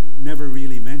never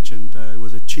really mentioned. It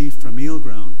was a chief from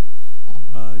Eelground,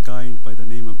 a guy by the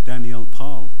name of Daniel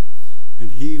Paul,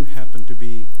 and he happened to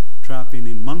be trapping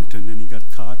in Moncton, and he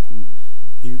got caught. And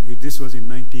this was in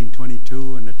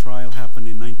 1922, and the trial happened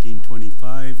in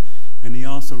 1925. And he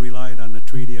also relied on the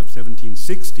Treaty of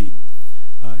 1760,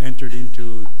 entered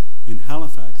into in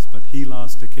Halifax, but he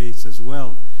lost the case as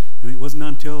well. And it wasn't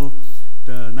until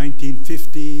the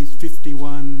 1950s,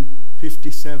 51,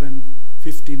 57,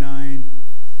 59,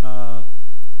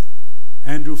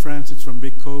 Andrew Francis from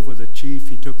Big Cove was a chief.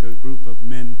 He took a group of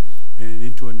men and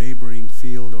into a neighboring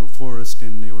field or forest,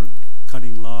 and they were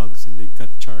cutting logs, and they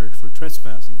got charged for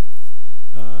trespassing.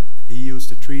 He used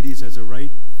the treaties as a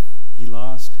right. He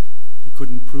lost. He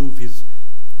couldn't prove his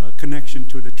connection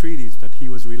to the treaties, that he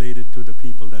was related to the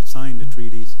people that signed the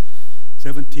treaties.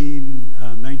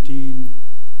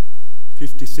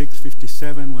 1956,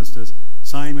 57 was the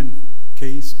Simon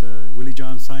case, the Willie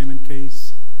John Simon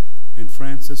case, and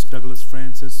Douglas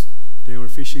Francis, they were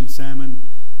fishing salmon,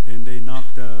 and they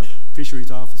knocked a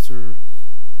fisheries officer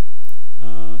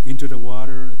into the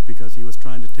water because he was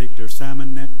trying to take their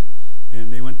salmon net,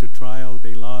 and they went to trial.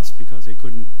 They lost because they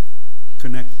couldn't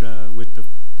connect with the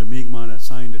Mi'kmaq that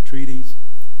signed the treaties.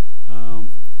 And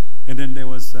then there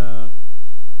were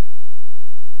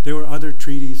other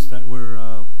treaties that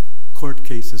were court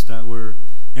cases that were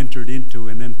entered into,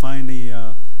 and then finally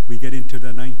we get into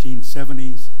the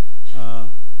 1970s.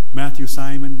 Matthew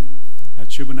Simon at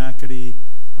Shubenacadie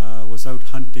was out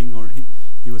hunting, or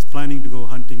he was planning to go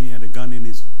hunting. He had a gun in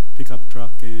his pickup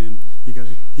truck, and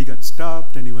he got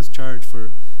stopped, and he was charged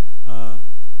for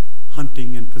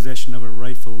hunting and possession of a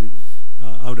rifle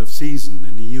out of season,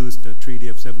 and he used the Treaty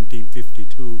of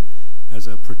 1752 as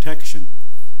a protection.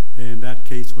 And that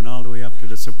case went all the way up to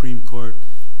the Supreme Court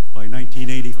by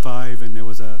 1985, and there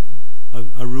was a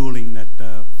ruling that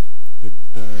the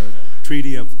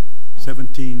Treaty of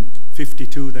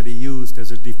 1752 that he used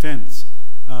as a defense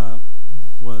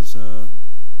was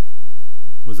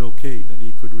okay, that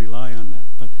he could rely on that.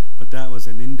 But that was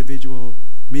an individual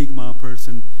Mi'kmaq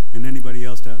person, and anybody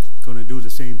else that's going to do the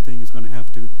same thing is going to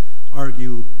have to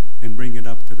argue and bring it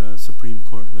up to the Supreme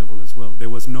Court level as well. There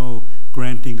was no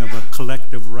granting of a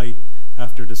collective right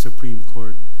after the Supreme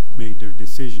Court made their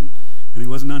decision. And it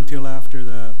wasn't until after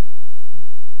the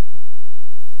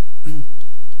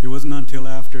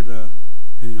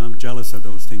and I'm jealous of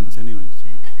those things anyway, so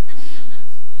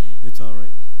it's all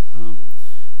right.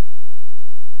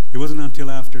 It wasn't until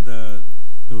after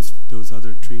those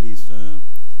other treaties,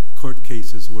 court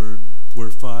cases were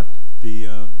fought.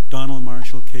 The Donald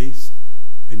Marshall case,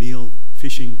 an eel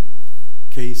fishing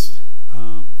case,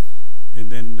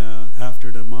 and then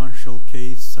after the Marshall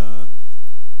case,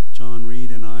 John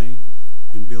Reed and I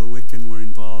and Bill Wicken were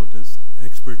involved as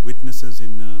expert witnesses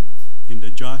in the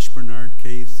Josh Bernard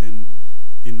case, and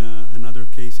in another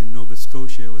case in Nova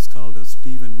Scotia. It was called the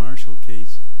Stephen Marshall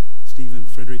case, Stephen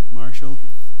Frederick Marshall,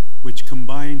 which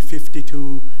combined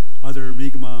 52 other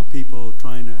Mi'kmaq people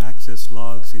trying to access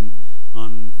logs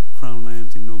on Crown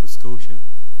lands in Nova Scotia.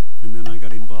 And then I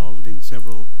got involved in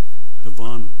several, the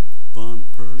Von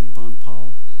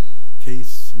Paul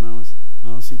case,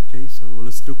 Maliseet case, or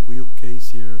Wolastoqiyik case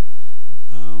here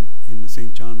in the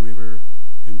St. John River,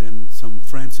 and then some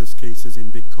Francis cases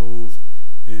in Big Cove,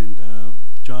 and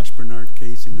Josh Bernard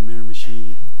case in the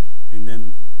Miramichi, and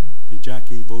then the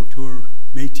Jackie Vautour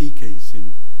Métis case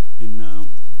in the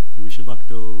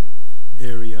Rishabakto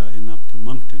area and up to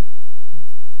Moncton.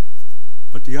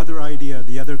 But the other idea,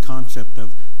 the other concept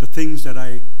of the things that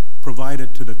I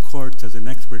provided to the courts as an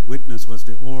expert witness was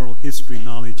the oral history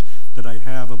knowledge that I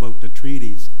have about the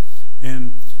treaties.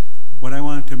 And what I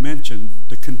wanted to mention,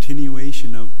 the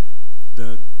continuation of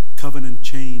the covenant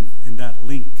chain and that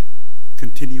link,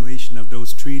 continuation of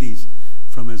those treaties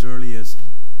from as early as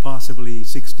possibly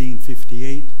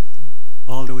 1658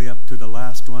 all the way up to the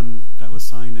last one that was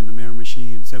signed in the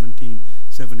Miramichi in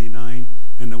 1779,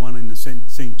 and the one in the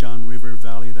St. John River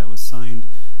Valley that was signed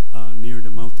near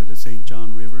the mouth of the St.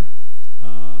 John River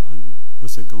on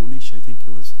Russagonish, I think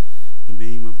it was the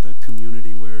name of the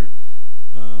community where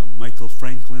Michael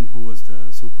Franklin, who was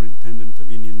the superintendent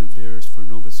of Indian Affairs for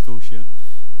Nova Scotia,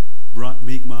 brought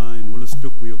Mi'kmaq and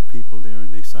Wolastoqiyik people there,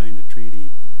 and they signed a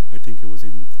treaty. I think it was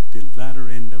in the latter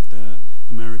end of the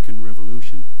American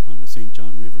Revolution on the St.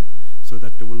 John River, so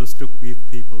that the Wolastoqiyik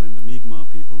people and the Mi'kmaq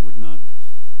people would not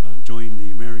join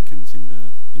the Americans in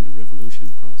the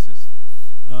revolution process.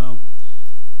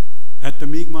 At the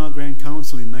Mi'kmaq Grand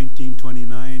Council in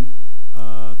 1929,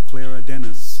 Clara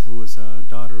Dennis, who was a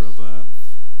daughter of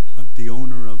the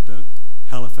owner of the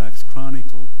Halifax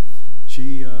Chronicle,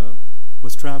 she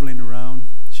was traveling around.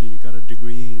 She got a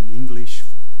degree in English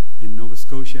in Nova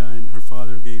Scotia, and her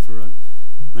father gave her a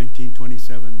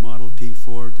 1927 Model T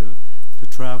Ford to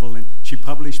travel, and she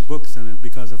published books, and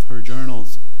because of her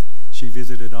journals, she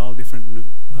visited all different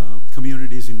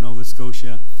communities in Nova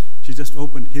Scotia. She just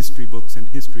opened history books and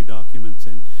history documents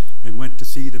and went to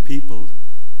see the people,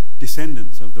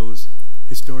 descendants of those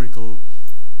historical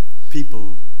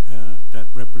people that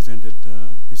represented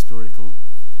historical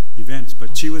events.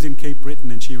 But she was in Cape Breton,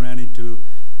 and she ran into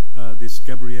this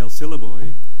Gabriel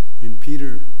Syllaboy in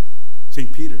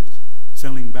St. Peter's,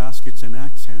 selling baskets and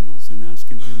axe handles, and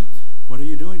asking him, "What are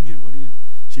you doing here? What are you?"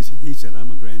 He said,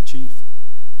 "I'm a Grand Chief.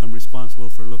 I'm responsible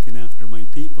for looking after my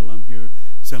people. I'm here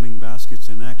selling baskets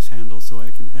and axe handles so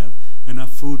I can have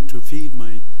enough food to feed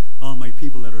all my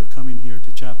people that are coming here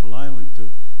to Chapel Island to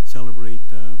celebrate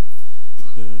the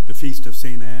Feast of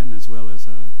St. Anne, as well as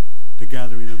the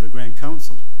gathering of the Grand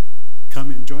Council.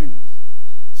 Come and join us."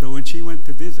 So when she went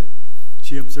to visit,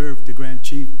 she observed the Grand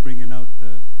Chief bringing out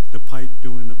the pipe,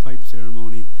 doing the pipe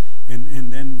ceremony,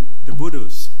 and then the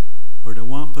Budus, or the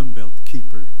wampum belt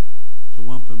keeper,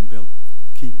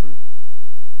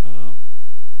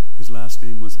 his last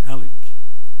name was Alec,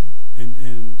 and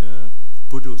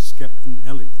Budus, Captain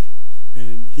Alec,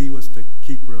 and he was the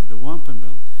keeper of the wampum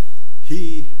belt.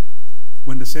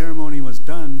 When the ceremony was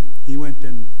done, he went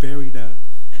and buried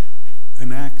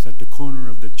an axe at the corner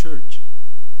of the church,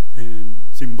 and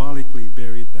symbolically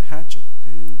buried the hatchet.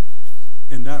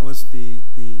 And that was the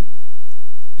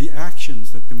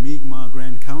actions that the Mi'kmaq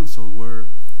Grand Council were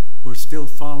still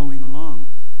following along,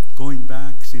 going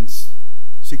back since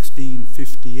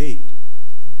 1658.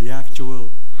 The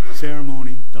actual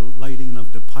ceremony, the lighting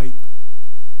of the pipe,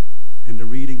 and the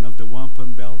reading of the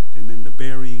wampum belt, and then the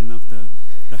burying of the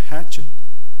hatchet.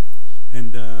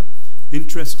 And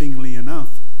interestingly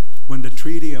enough, when the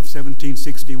Treaty of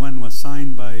 1761 was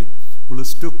signed by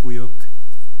Wolastoqiyik,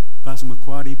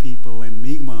 Passamaquoddy people, and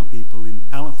Mi'kmaq people in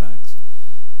Halifax,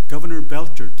 Governor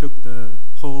Belcher took the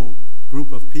whole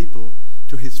group of people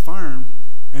to his farm,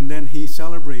 and then he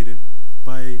celebrated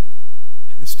by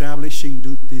establishing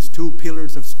these two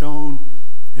pillars of stone,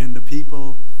 and the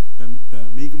people, the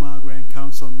Mi'kmaq Grand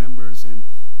Council members and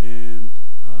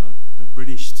the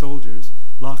British soldiers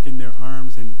locking their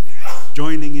arms and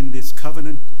joining in this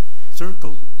covenant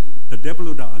circle. The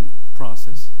Debludan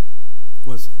process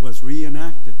was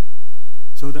reenacted.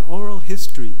 So the oral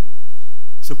history,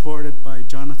 supported by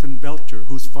Jonathan Belcher,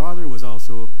 whose father was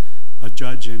also a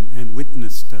judge and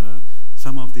witnessed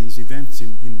some of these events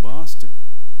in Boston.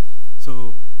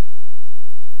 So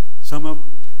some of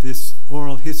this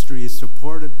oral history is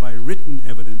supported by written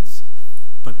evidence,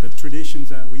 but the traditions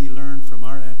that we learned from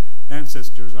our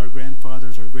ancestors, our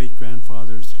grandfathers, our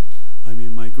great-grandfathers, I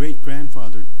mean, my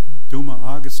great-grandfather, Duma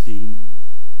Augustine,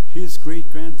 his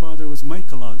great-grandfather was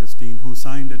Michael Augustine, who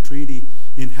signed a treaty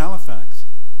in Halifax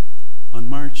on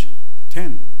March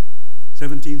 10,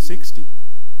 1760.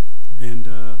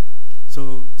 And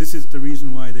so this is the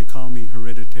reason why they call me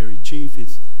hereditary chief.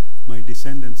 My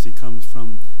descendancy comes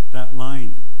from that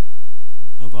line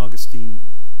of Augustine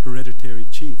hereditary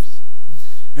chiefs.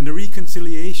 And the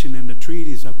reconciliation and the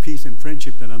treaties of peace and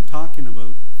friendship that I'm talking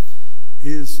about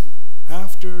is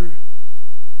after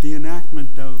the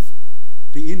enactment of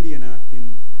the Indian Act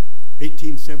in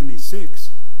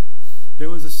 1876. There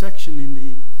was a section in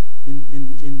the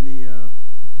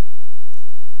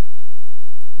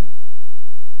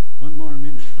one more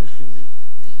minute, okay.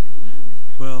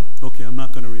 Well, okay, I'm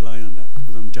not going to rely on that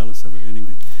because I'm jealous of it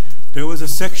anyway. There was a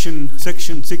section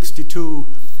 62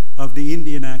 of the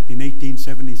Indian Act in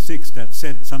 1876 that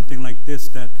said something like this,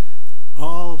 that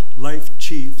all life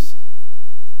chiefs,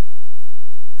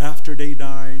 after they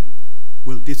die,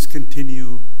 will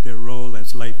discontinue their role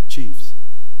as life chiefs.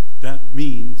 That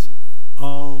means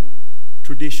all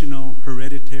traditional,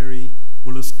 hereditary,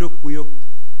 Wolastoqiyik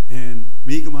and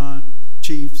Mi'kmaq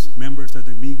chiefs, members of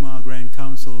the Mi'kmaq Grand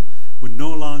Council, would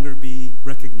no longer be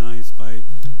recognized by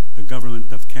the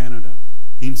government of Canada.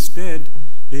 Instead,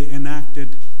 they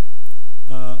enacted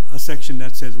a section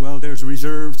that says, well, there's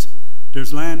reserves,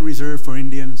 there's land reserved for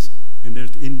Indians, and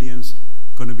there's Indians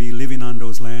going to be living on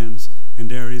those lands, and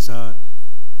there is a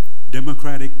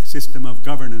democratic system of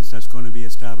governance that's going to be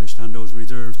established on those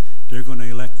reserves. They're going to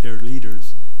elect their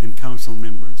leaders and council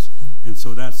members. And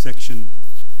so that section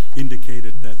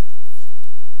indicated that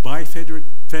by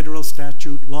federal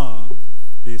statute law,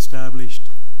 they established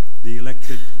the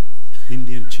elected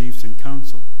Indian chiefs and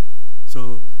council.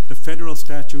 So the federal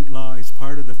statute law is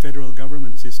part of the federal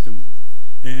government system.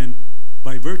 And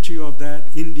by virtue of that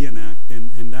Indian Act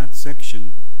and that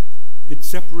section, it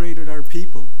separated our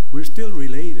people. We're still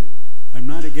related. I'm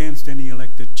not against any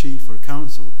elected chief or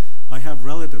council. I have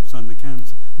relatives on the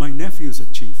council. My nephew's a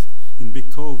chief in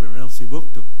Big Cove or Elsie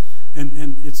Bukto.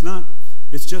 And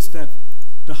it's just that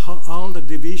all the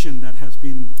division that has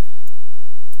been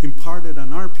imparted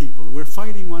on our people, we're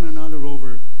fighting one another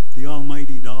over the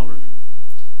almighty dollar.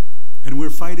 And we're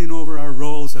fighting over our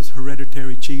roles as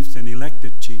hereditary chiefs and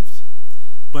elected chiefs.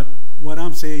 But what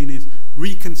I'm saying is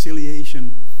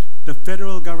reconciliation. The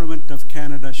federal government of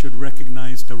Canada should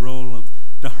recognize the role of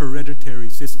the hereditary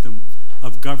system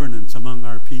of governance among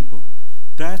our people.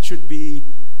 That should be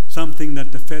something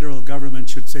that the federal government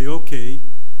should say, okay,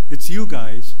 it's you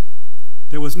guys.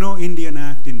 There was no Indian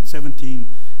Act in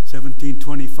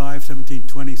 1725,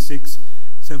 1726,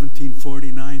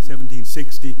 1749,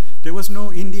 1760. There was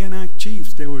no Indian Act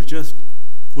chiefs. There were just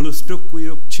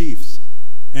Wolastoqiyik chiefs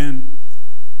and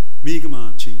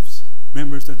Mi'kmaq chiefs,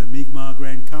 members of the Mi'kmaq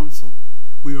Grand Council.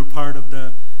 We were part of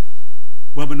the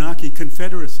Wabanaki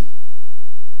Confederacy,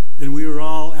 and we were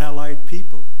all allied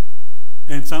people.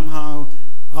 And somehow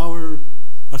our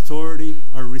authority,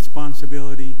 our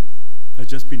responsibility has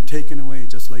just been taken away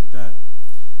just like that.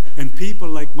 And people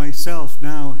like myself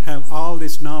now have all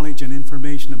this knowledge and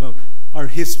information about our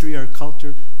history, our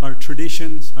culture, our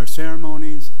traditions, our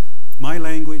ceremonies, my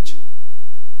language,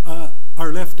 are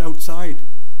left outside.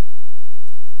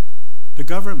 The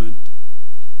government,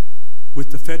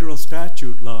 with the federal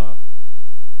statute law,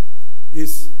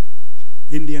 is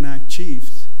Indian Act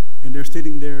chiefs, and they're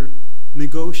sitting there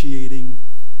negotiating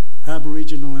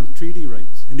Aboriginal and treaty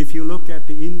rights. And if you look at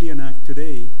the Indian Act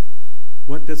today,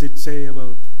 what does it say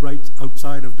about rights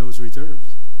outside of those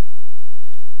reserves?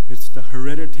 It's the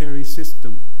hereditary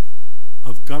system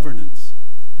of governance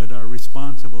that are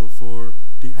responsible for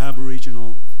the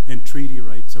Aboriginal and treaty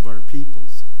rights of our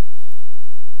peoples.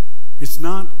 It's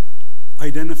not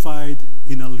identified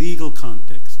in a legal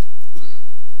context,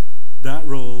 that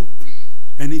role,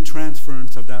 any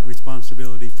transference of that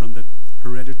responsibility from the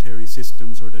hereditary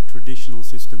systems or the traditional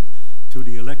systems to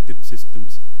the elected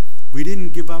systems. We didn't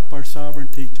give up our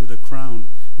sovereignty to the Crown.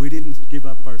 We didn't give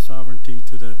up our sovereignty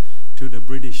to the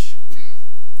British.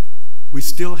 We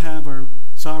still have our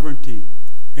sovereignty.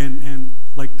 And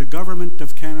like the government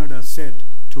of Canada said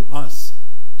to us,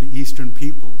 the Eastern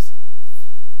peoples,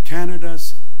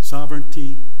 Canada's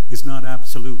sovereignty is not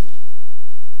absolute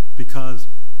because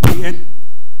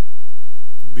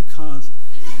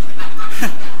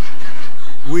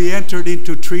we entered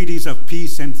into treaties of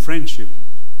peace and friendship,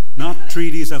 not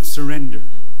treaties of surrender.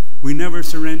 We never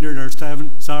surrendered our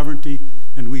sovereignty,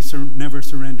 and we never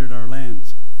surrendered our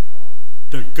lands.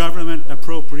 The government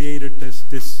appropriated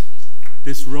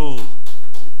this role,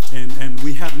 and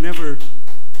we have never,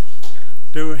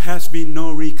 there has been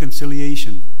no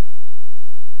reconciliation.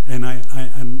 And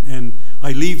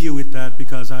I leave you with that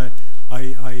because I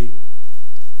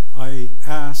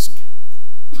ask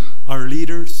our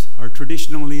leaders, our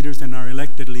traditional leaders and our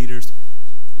elected leaders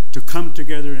to come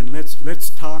together and let's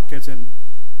talk as an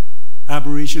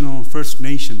Aboriginal First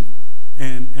Nation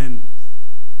and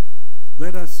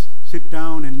let us sit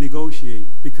down and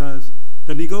negotiate, because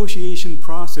the negotiation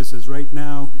processes right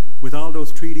now with all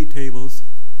those treaty tables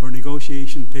or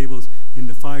negotiation tables in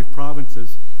the 5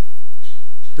 provinces,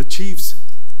 the chiefs'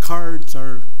 cards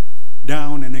are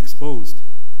down and exposed.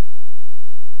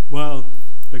 While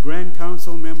the Grand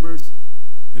Council members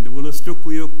and the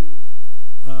Wolastoqiyik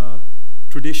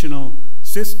traditional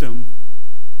system,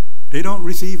 they don't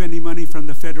receive any money from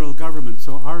the federal government,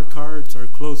 so our cards are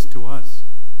close to us.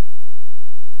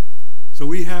 So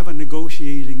we have a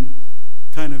negotiating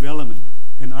kind of element,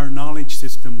 and our knowledge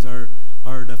systems are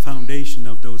the foundation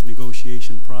of those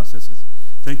negotiation processes.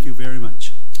 Thank you very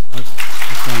much.